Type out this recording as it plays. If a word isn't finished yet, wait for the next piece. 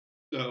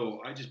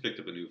So I just picked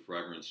up a new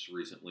fragrance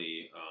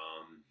recently.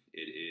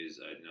 It is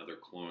another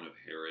clone of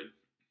Herod,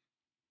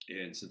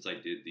 and since I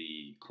did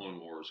the Clone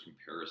Wars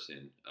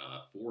comparison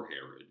for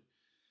Herod,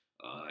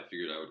 I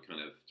figured I would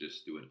kind of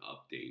just do an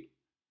update,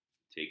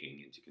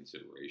 taking into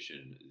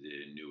consideration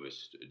the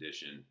newest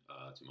addition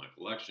to my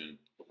collection,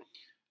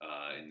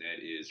 and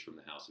that is from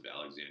the House of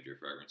Alexandria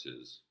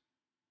Fragrances,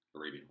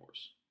 Arabian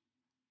Horse.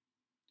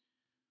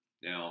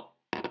 Now,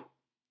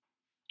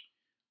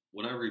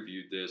 when I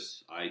reviewed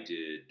this, I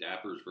did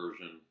Dapper's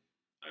version.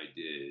 I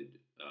did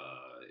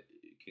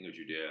King of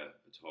Judea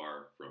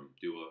Attar from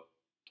Dua.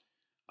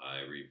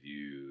 I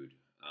reviewed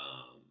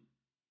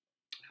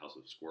House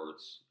of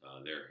Squirts,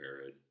 their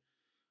Herod.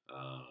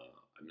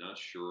 I'm not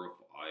sure if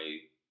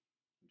I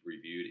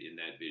reviewed in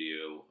that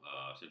video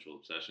Central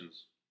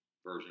Obsessions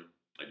version.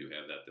 I do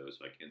have that though,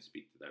 so I can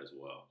speak to that as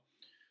well.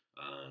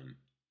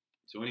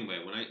 So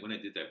anyway, when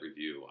I did that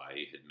review,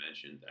 I had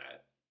mentioned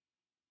that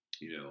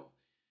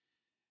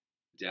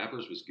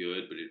Dapper's was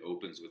good, but it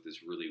opens with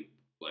this really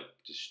like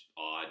just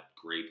odd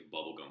grape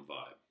bubblegum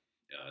vibe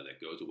that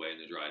goes away in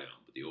the dry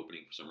down. But the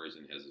opening, for some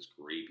reason, has this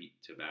grapey,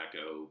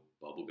 tobacco,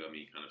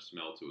 bubblegummy kind of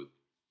smell to it.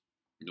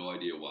 No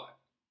idea why.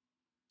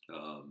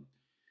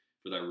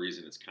 For that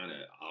reason, it's kind of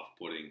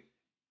off-putting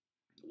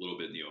a little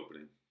bit in the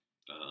opening.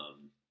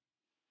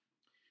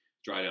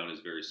 Dry down is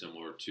very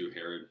similar to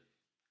Herod.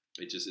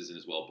 It just isn't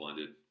as well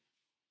blended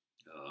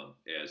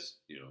as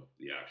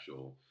the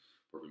actual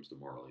Parfums de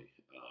Marly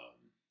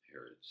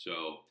Herod.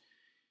 So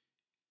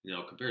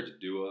compared to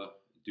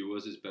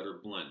Dua's is better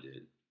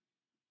blended,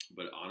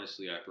 but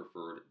honestly, I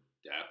preferred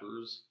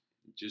Dapper's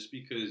just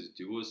because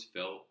Dua's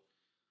felt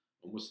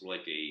almost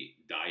like a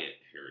diet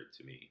Herod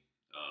to me.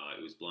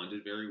 It was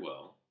blended very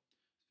well,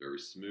 very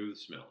smooth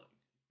smelling,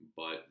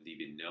 but the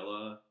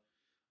vanilla,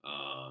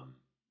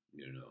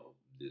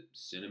 the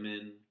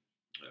cinnamon,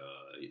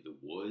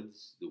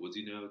 the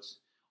woodsy notes,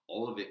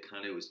 all of it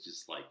kind of was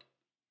just like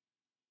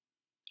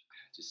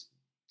just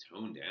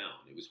toned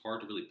down. It was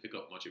hard to really pick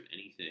up much of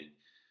anything,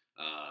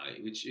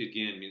 which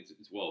again means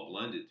it's well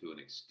blended to an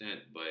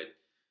extent, but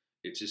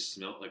it just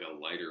smelled like a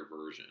lighter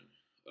version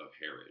of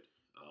Herod.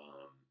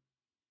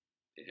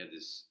 It had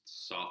this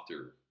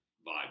softer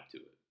vibe to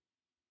it,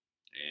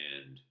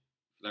 and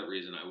for that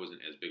reason, I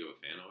wasn't as big of a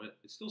fan of it.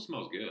 It still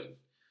smells good.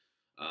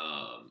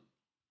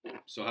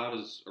 So how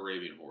does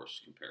Arabian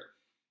Horse compare?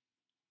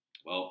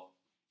 Well,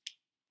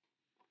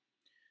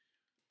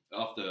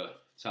 off the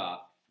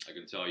top, I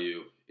can tell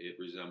you it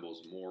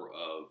resembles more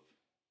of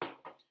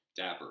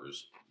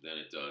Dapper's than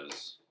it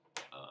does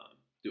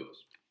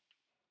Dua's.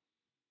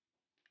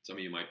 Some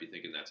of you might be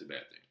thinking that's a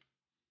bad thing,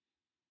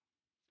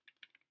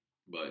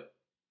 but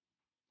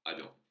I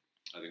don't.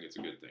 I think it's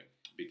a good thing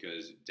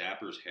because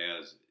Dapper's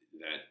has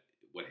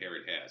what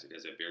Herod has. It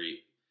has a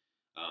very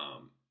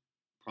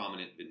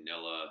prominent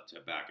vanilla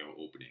tobacco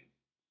opening.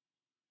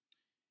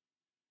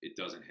 It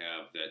doesn't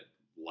have that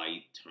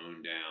light,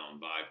 toned down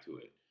vibe to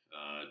it.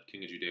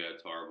 King of Judea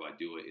Attar by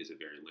Dua is a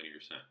very linear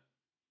scent.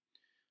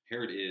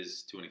 Herod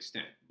is to an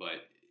extent,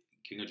 but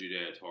King of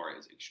Judea Attar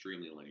is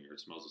extremely linear. It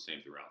smells the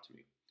same throughout to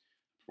me.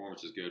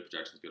 Performance is good,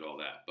 projection is good, all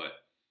that.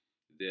 But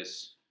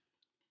this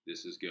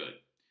is good.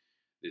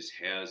 This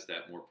has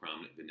that more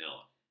prominent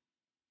vanilla.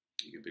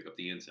 You can pick up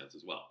the incense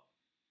as well.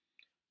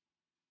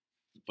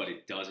 But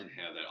it doesn't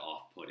have that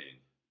off-putting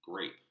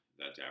grape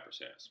that Dapper's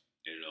has.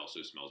 And it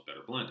also smells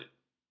better blended.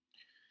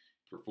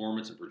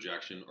 Performance and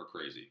projection are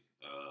crazy.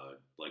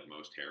 Like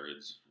most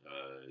Herods,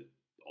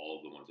 all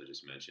of the ones I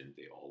just mentioned,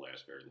 they all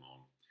last very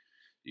long.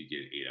 You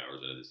get 8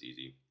 hours out of this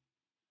easy,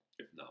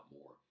 if not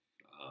more.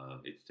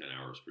 8 to 10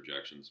 hours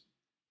projections,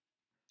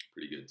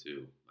 pretty good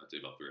too. I'd say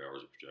about 3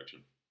 hours of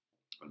projection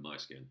on my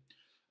skin.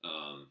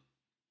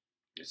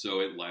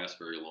 So it lasts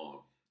very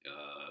long,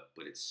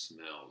 but it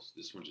smells.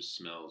 This one just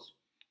smells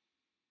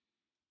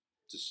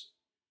just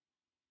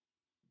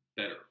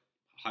better,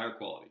 higher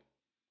quality.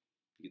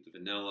 You get the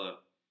vanilla,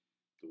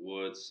 the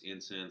woods,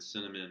 incense,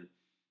 cinnamon,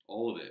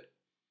 all of it,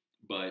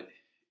 but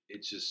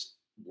it just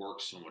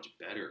works so much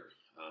better.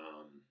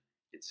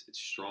 It's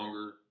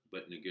stronger,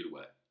 but in a good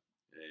way.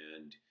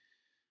 And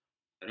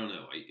I don't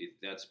know.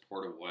 That's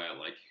part of why I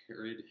like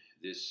Herod.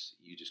 This,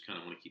 you just kind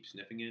of want to keep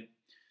sniffing it.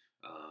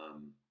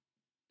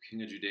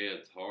 King of Judea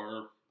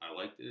Attar, I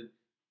liked it,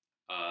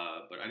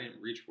 but I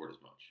didn't reach for it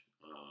as much.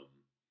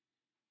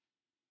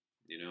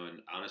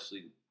 And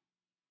honestly,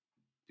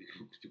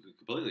 to be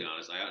completely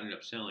honest, I ended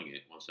up selling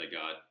it once I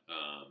got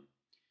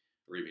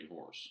Arabian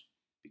Horse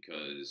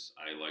because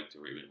I liked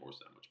Arabian Horse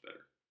that much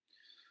better.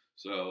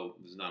 So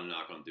this is not a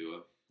knock on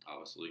Dua,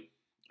 obviously.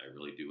 I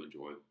really do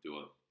enjoy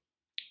Dua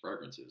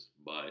fragrances,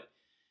 but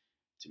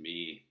to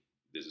me,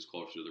 this is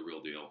closer to the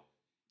real deal.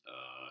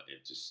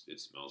 It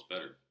smells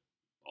better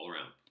all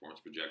around.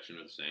 Performance, projection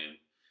are the same,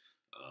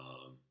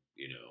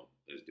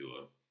 as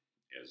Dua,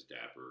 as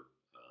Dapper.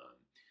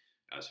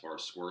 As far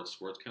as Squirts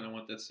kind of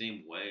went that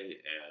same way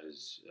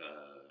as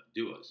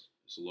Dua's.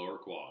 It's lower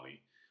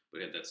quality,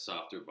 but it had that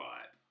softer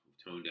vibe,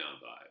 toned down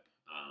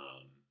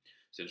vibe.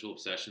 Sensual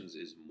Obsessions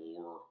is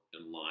more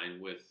in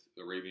line with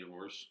Arabian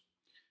Horse,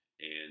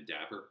 And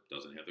Dapper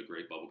doesn't have the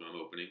great bubblegum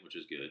opening, which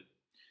is good,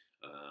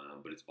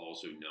 but it's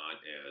also not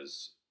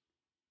as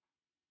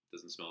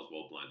doesn't smell as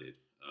well blended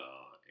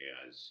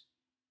as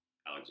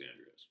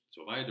Alexandria's.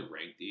 So if I had to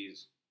rank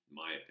these,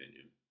 my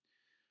opinion,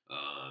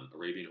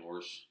 Arabian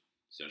Horse,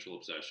 Sensual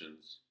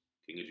Obsessions,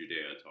 King of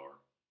Judea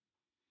Tar,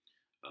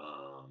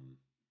 um,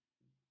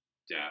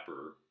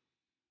 Dapper,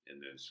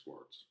 and then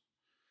Squirts.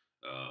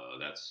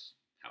 That's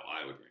how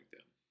I would rank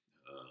them.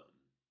 Um,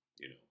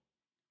 you know,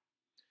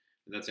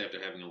 and that's after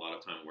having a lot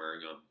of time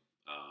wearing them,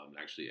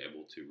 actually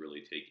able to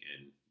really take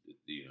in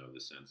the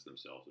scents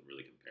themselves and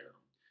really compare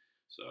them.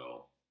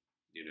 So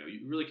you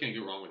really can't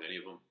go wrong with any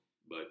of them.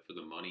 But for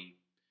the money,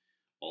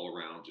 all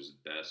around,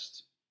 just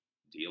best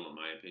deal in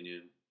my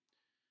opinion.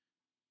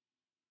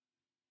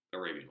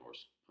 Arabian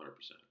Horse, 100%.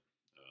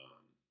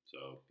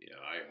 So yeah,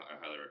 I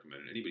highly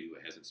recommend it. Anybody who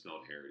hasn't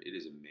smelled Harrod, it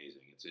is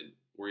amazing. It's an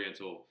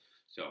Oriental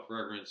style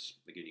fragrance.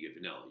 Again, you get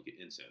vanilla, you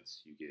get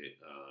incense, you get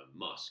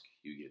musk,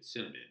 you get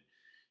cinnamon,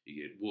 you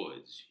get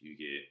woods, you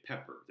get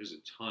pepper. There's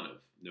a ton of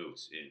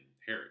notes in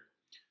Harrod,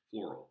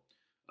 floral.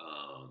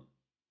 Um,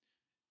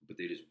 but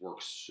they just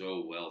work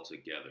so well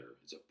together.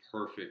 It's a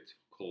perfect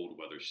cold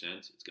weather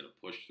scent. It's going to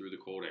push through the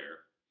cold air.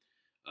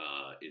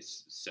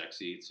 It's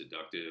sexy, it's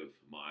seductive.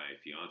 My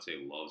fiance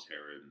loves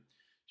Harrod.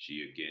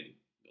 She, again,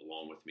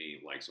 along with me,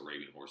 likes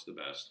Arabian Horse the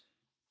best.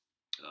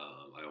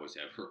 I always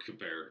have her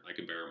compare. I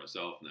compare her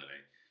myself, and then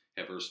I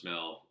have her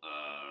smell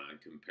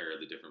and compare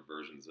the different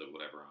versions of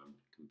whatever I'm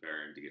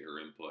comparing to get her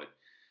input.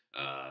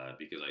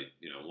 Because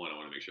one, I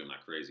want to make sure I'm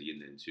not crazy, and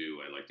then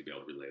two, I like to be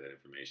able to relay that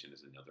information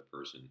as another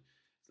person.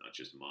 It's not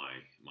just my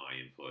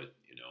input.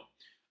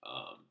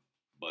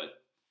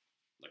 But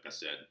like I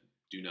said,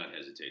 do not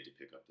hesitate to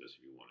pick up this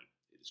if you want it.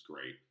 It is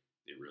great.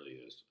 It really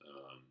is.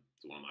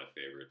 It's one of my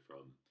favorite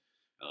from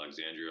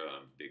Alexandria.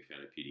 I'm a big fan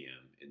of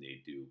PDM, and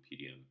they do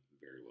PDM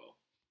very well.